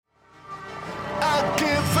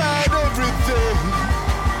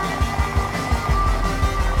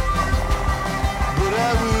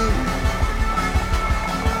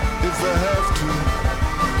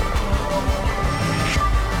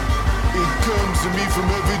chasing me from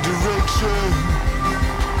every direction.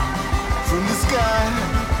 From the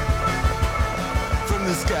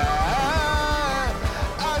sky,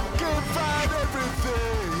 I can find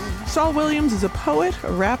everything. Saul Williams is a poet,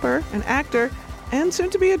 a rapper, an actor, and soon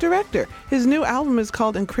to be a director. His new album is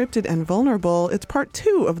called Encrypted and Vulnerable. It's part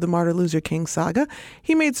 2 of the Martin Luther King saga.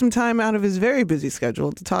 He made some time out of his very busy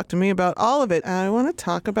schedule to talk to me about all of it. I want to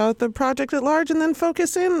talk about the project at large and then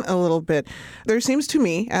focus in a little bit. There seems to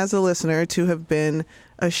me, as a listener, to have been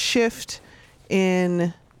a shift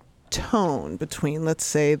in tone between, let's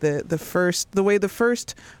say, the way the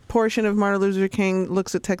first portion of Martin Luther King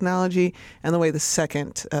looks at technology and the way the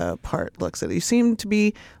second part looks at it. You seem to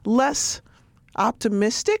be less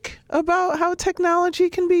optimistic about how technology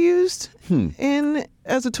can be used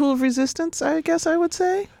as a tool of resistance, I guess I would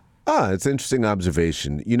say. It's an interesting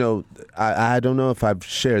observation. You know, I don't know if I've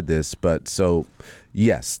shared this, but so,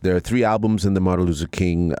 yes, there are 3 albums in the Martin Luther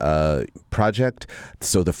King project.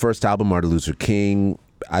 So the first album, Martin Luther King,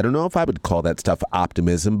 I don't know if I would call that stuff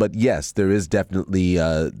optimism, but yes, there is definitely,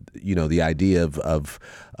 the idea of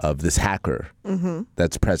this hacker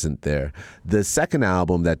that's present there. The second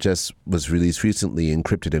album that just was released recently,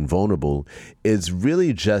 Encrypted and Vulnerable, is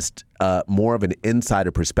really just more of an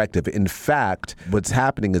insider perspective. In fact, what's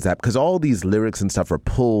happening is that because all these lyrics and stuff are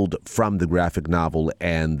pulled from the graphic novel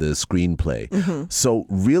and the screenplay. So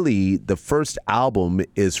really, the first album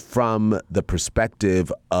is from the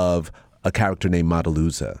perspective of a character named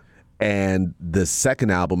Matalusa. And the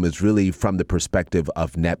second album is really from the perspective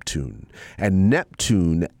of Neptune. And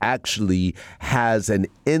Neptune actually has an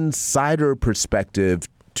insider perspective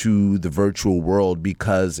to the virtual world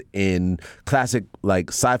because in classic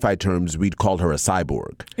sci-fi terms, we'd call her a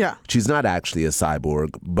cyborg. Yeah. She's not actually a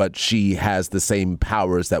cyborg, but she has the same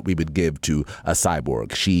powers that we would give to a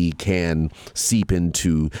cyborg. She can seep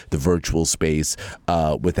into the virtual space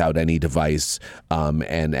without any device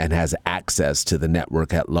and has access to the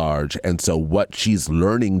network at large. And so what she's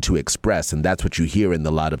learning to express, and that's what you hear in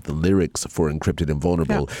a lot of the lyrics for Encrypted and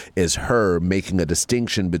Vulnerable, is her making a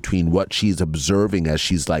distinction between what she's observing as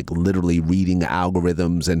she's literally reading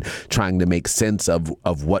algorithms and trying to make sense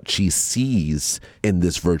of what she sees in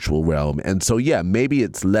this virtual realm. And so, yeah, maybe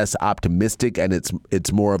it's less optimistic and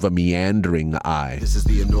it's more of a meandering eye. This is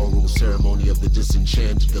the inaugural ceremony of the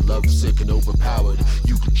disenchanted, the lovesick and overpowered.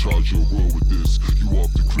 You can charge your world with this. You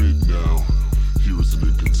off the grid now. Here is an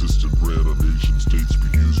inconsistent brand on nation states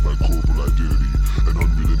be used by corporate identity. An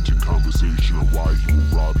unrelenting conversation on why he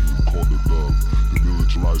will rob you and call it love. The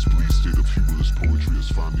militarized police state of humorless poetry has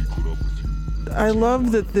finally caught up with you. I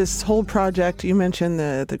love that this whole project, you mentioned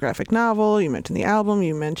the graphic novel, you mentioned the album,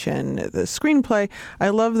 you mentioned the screenplay. I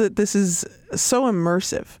love that this is so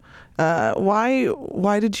immersive.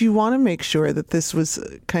 Why did you want to make sure that this was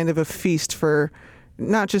kind of a feast for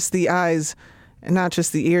not just the eyes and not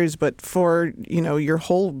just the ears, but for, your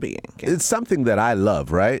whole being? It's something that I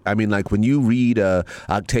love, right? I mean, when you read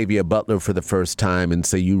Octavia Butler for the first time and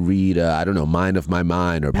say you read, Mind of My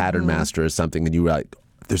Mind or Pattern Master or something, and you're like,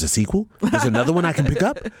 there's a sequel? There's another one I can pick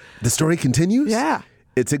up? The story continues? Yeah.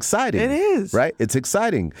 It's exciting. It is. Right? It's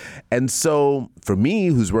exciting. And so for me,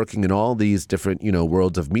 who's working in all these different,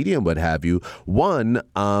 worlds of media and what have you, one,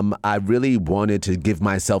 I really wanted to give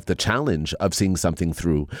myself the challenge of seeing something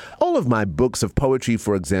through. All of my books of poetry,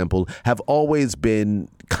 for example, have always been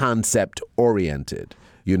concept-oriented.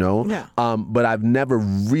 But I've never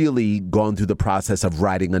really gone through the process of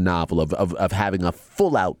writing a novel, of having a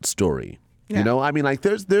full-out story. Yeah.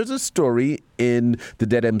 There's a story in the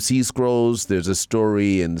Dead MC Scrolls. There's a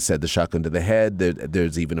story in Said the Shotgun to the Head.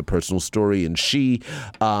 There's even a personal story in She.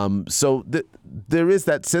 So there is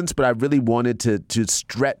that sense, but I really wanted to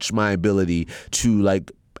stretch my ability to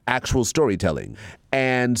actual storytelling.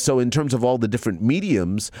 And so in terms of all the different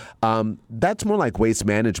mediums, that's more like waste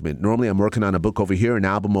management. Normally I'm working on a book over here, an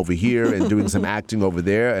album over here, and doing some acting over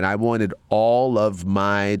there. And I wanted all of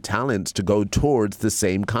my talents to go towards the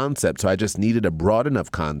same concept. So I just needed a broad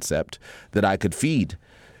enough concept that I could feed,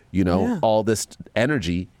 all this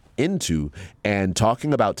energy into. And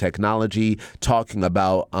talking about technology, talking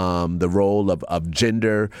about the role of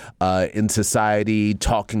gender in society,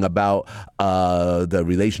 talking about the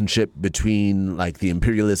relationship between the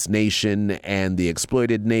imperialist nation and the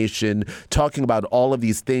exploited nation, talking about all of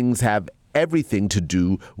these things have everything to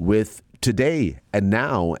do with today and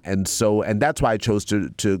now. And that's why I chose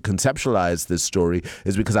to conceptualize this story,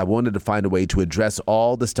 is because I wanted to find a way to address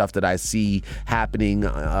all the stuff that I see happening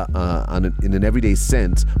in an everyday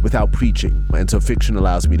sense without preaching. And so fiction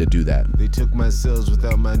allows me to do that. They took my cells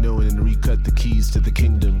without my knowing and recut the keys to the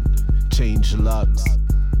kingdom. Change the locks.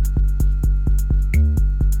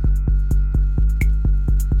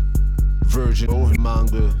 virgin or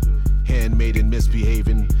manga, handmaiden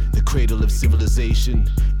misbehaving, the cradle of civilization,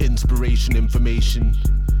 inspiration, information.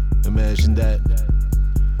 Imagine that.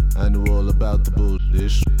 I knew all about the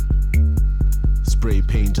bullshit. Spray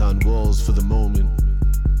paint on walls for the moment.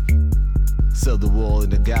 Sell the wall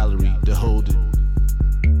in a gallery to hold it.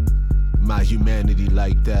 My humanity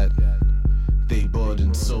like that. They bought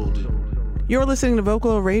and sold it. You're listening to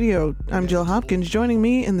Vocalo Radio. I'm Jill Hopkins. Joining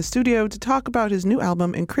me in the studio to talk about his new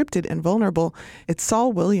album, Encrypted and Vulnerable, it's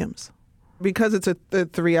Saul Williams. Because it's a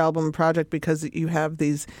 3-album project, because you have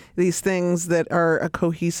these things that are a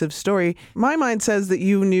cohesive story, my mind says that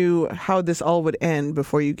you knew how this all would end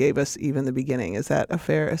before you gave us even the beginning. Is that a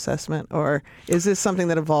fair assessment? Or is this something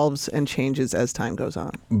that evolves and changes as time goes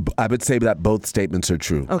on? I would say that both statements are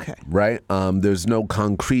true. Okay. Right? There's no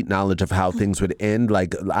concrete knowledge of how things would end.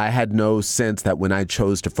 Like, I had no sense that when I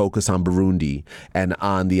chose to focus on Burundi and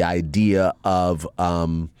on the idea of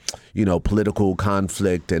political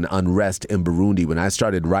conflict and unrest in Burundi. When I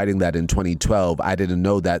started writing that in 2012, I didn't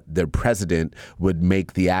know that their president would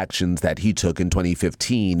make the actions that he took in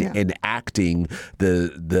 2015, enacting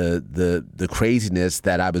the craziness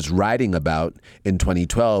that I was writing about in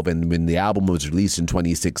 2012. And when the album was released in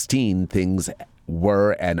 2016, things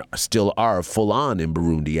were and still are full on in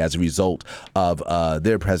Burundi as a result of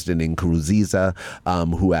their president Nkurunziza,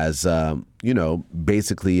 who has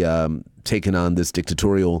basically taken on this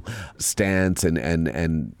dictatorial stance,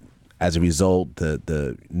 and as a result,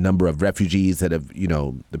 the number of refugees that have,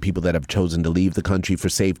 the people that have chosen to leave the country for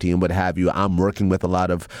safety and what have you. I'm working with a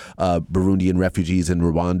lot of Burundian refugees in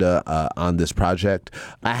Rwanda on this project.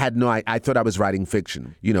 I thought I was writing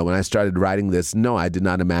fiction. When I started writing this, I did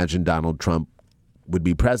not imagine Donald Trump would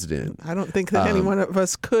be president. I don't think that any one of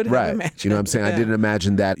us could have imagined. You know what I'm saying? Yeah. I didn't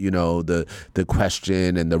imagine that, the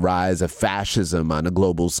question and the rise of fascism on a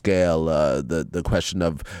global scale, the question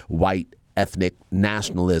of white ethnic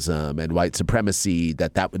nationalism and white supremacy,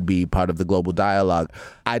 that would be part of the global dialogue.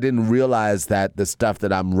 I didn't realize that the stuff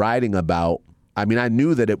that I'm writing about, I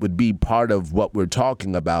knew that it would be part of what we're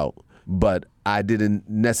talking about, but I didn't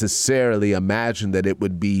necessarily imagine that it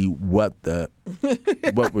would be what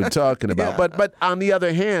we're talking about. Yeah. But on the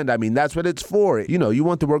other hand, that's what it's for. You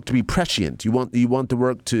want the work to be prescient. You want the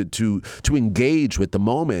work to engage with the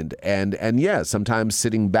moment. And yeah, sometimes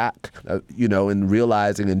sitting back, and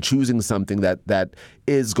realizing and choosing something that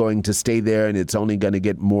is going to stay there and it's only going to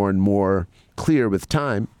get more and more clear with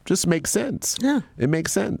time just makes sense. Yeah. It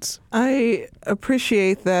makes sense. I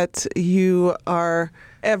appreciate that you are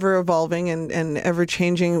ever evolving and ever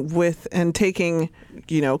changing with and taking,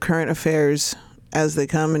 current affairs as they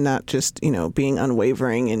come and not just, being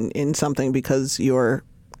unwavering in something because your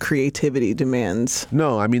creativity demands.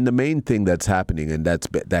 No, the main thing that's happening and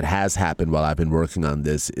that has happened while I've been working on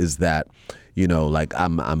this is that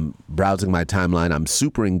I'm browsing my timeline. I'm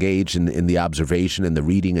super engaged in the observation and the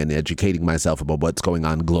reading and educating myself about what's going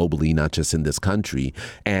on globally, not just in this country.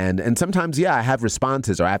 And sometimes, I have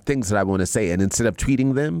responses or I have things that I want to say. And instead of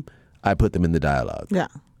tweeting them, I put them in the dialogue. Yeah.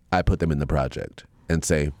 I put them in the project and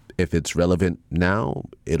say, if it's relevant now,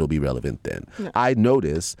 it'll be relevant then. Yeah. I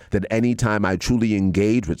notice that anytime I truly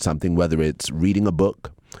engage with something, whether it's reading a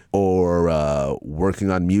book, or working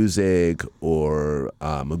on music, or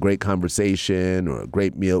a great conversation, or a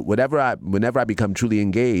great meal, whenever I become truly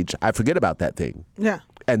engaged, I forget about that thing. Yeah.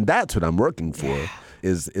 And that's what I'm working for. Yeah.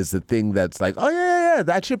 Is the thing that's like, oh yeah,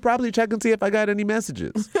 I should probably check and see if I got any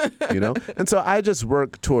messages, And so I just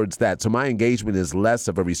work towards that. So my engagement is less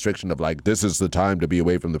of a restriction of like, this is the time to be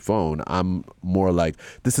away from the phone. I'm more like,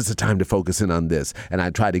 this is the time to focus in on this. And I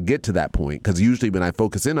try to get to that point because usually when I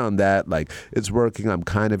focus in on that, like it's working, I'm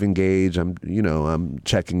kind of engaged, I'm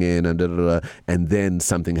checking in and then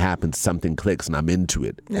something happens, something clicks and I'm into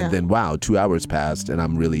it. Yeah. And then, wow, 2 hours passed and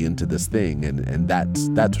I'm really into this thing. And that's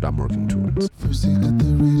what I'm working towards. First they got the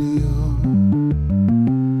radio,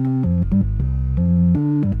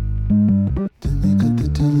 then they got the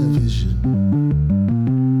television.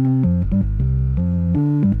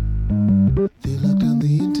 They locked down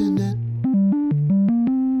the internet,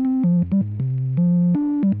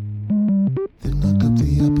 then locked up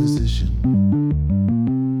the opposition.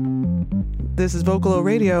 This is Vocalo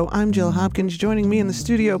Radio. I'm Jill Hopkins. Joining me in the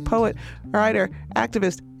studio, poet, writer,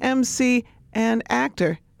 activist, MC, and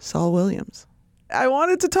actor Saul Williams. I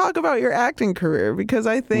wanted to talk about your acting career because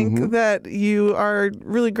I think that you are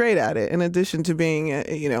really great at it. In addition to being,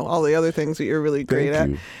 all the other things that you're really great Thank at.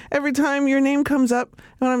 you. Every time your name comes up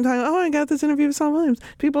when I'm talking, I got this interview with Saul Williams.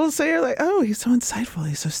 People say, you're like, oh, he's so insightful,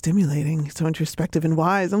 he's so stimulating, he's so introspective and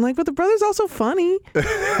wise. I'm like, but the brother's also funny.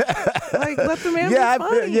 Like, let the man be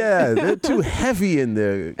funny. They're too heavy in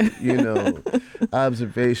their,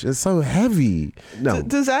 observation. It's so heavy. No.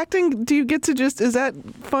 Does acting, do you get to is that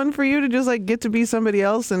fun for you to just like get to be somebody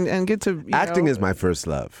else and get to, Acting is my first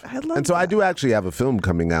love. I love And so I that. do actually have a film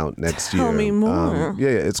coming out next year. Tell me more.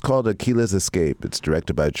 It's called Akila's Escape. It's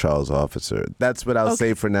directed by Charles Officer. That's what I'll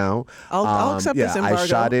say for now. I'll accept this embargo. I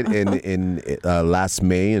shot it in last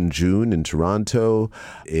May and June in Toronto.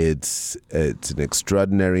 It's an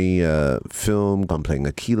extraordinary film. I'm playing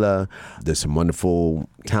Akila. There's some wonderful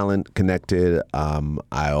talent connected.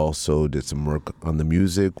 I also did some work on the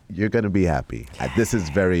music. You're going to be happy. This is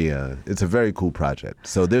it's a very cool project.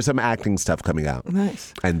 So there's some acting stuff coming out.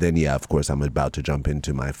 Nice. And then, of course, I'm about to jump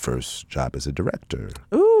into my first job as a director.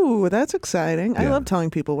 Ooh, that's exciting. I Yeah. love telling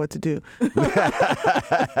people what to do.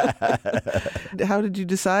 How did you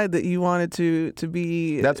decide that you wanted to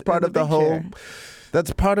be That's part in of the big whole... chair?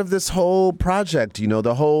 That's part of this whole project.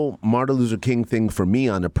 The whole Martin Luther King thing for me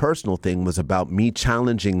on a personal thing was about me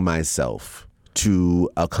challenging myself to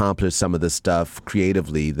accomplish some of the stuff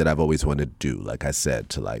creatively that I've always wanted to do. Like I said,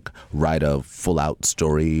 to like write a full out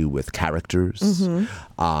story with characters,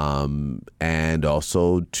 and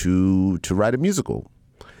also to write a musical.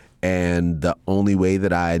 And the only way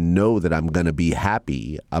that I know that I'm going to be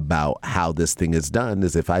happy about how this thing is done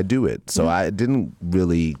is if I do it. So I didn't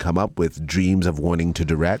really come up with dreams of wanting to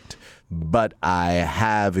direct, but I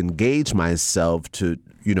have engaged myself to,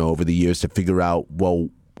 over the years to figure out, well,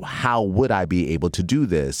 how would I be able to do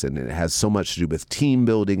this? And it has so much to do with team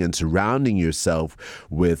building and surrounding yourself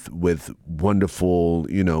with wonderful,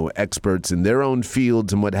 experts in their own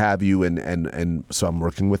fields and what have you. And so I'm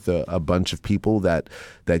working with a bunch of people that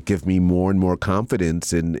give me more and more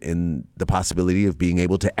confidence in the possibility of being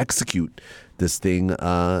able to execute this thing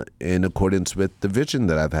in accordance with the vision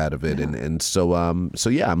that I've had of it. Yeah. So I'm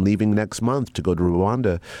leaving next month to go to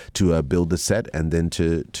Rwanda to build the set and then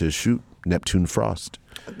to shoot Neptune Frost.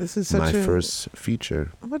 This is such my first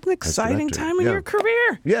feature. What an exciting time in your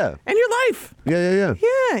career. Yeah. And your life. Yeah.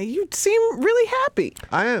 Yeah, you seem really happy.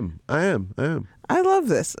 I am. I love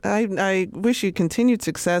this. I wish you continued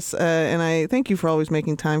success, and I thank you for always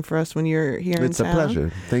making time for us when you're here in town. It's a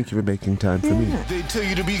pleasure. Thank you for making time for me. They tell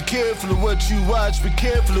you to be careful of what you watch, be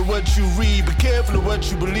careful of what you read, be careful of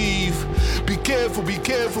what you believe. Be careful, be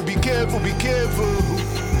careful, be careful, be careful.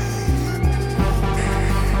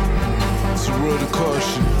 It's a word of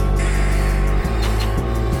caution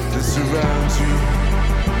that surrounds you.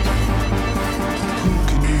 Who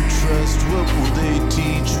can you trust? What will they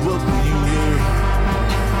teach? What will you learn?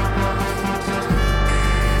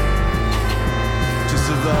 To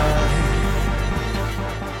survive.